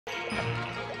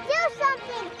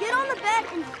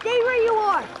and stay where you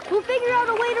are. We'll figure out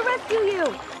a way to rescue you.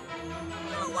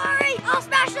 Don't worry, I'll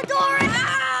smash the door and...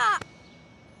 Ah!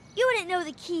 You wouldn't know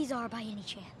the keys are by any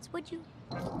chance, would you?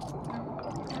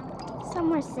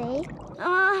 Somewhere safe?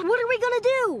 What are we gonna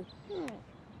do?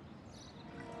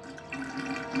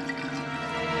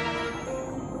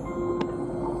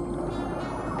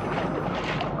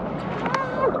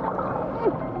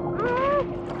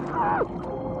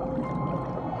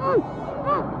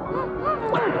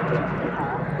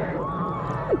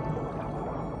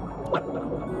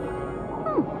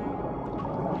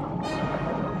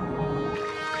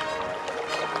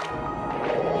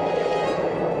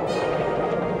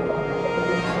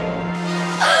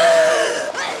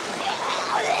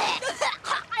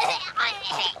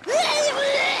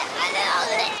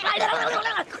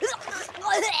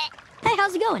 Hey,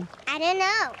 how's it going? I don't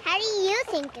know. How do you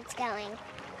think it's going?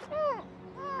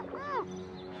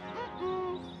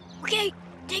 Okay,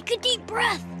 take a deep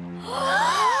breath.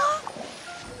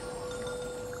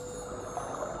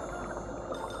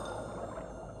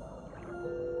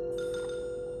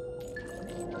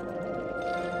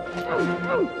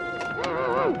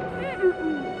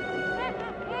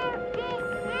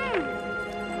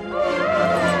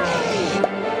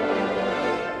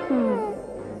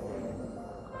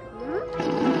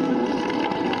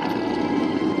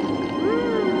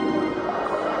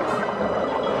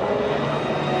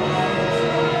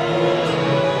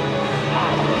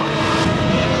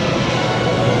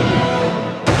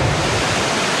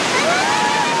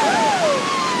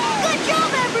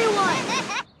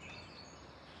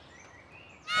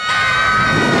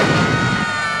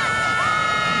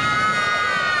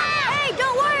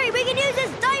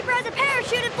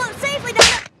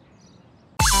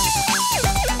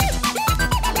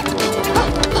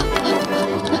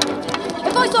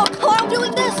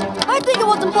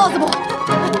 Impossible! No!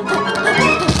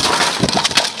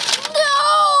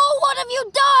 What have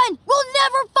you done? We'll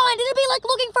never find it. It'll be like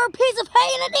looking for a piece of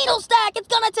hay in a needle stack. It's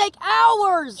gonna take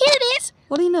hours. Here it is.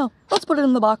 What do you know? Let's put it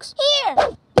in the box.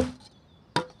 Here.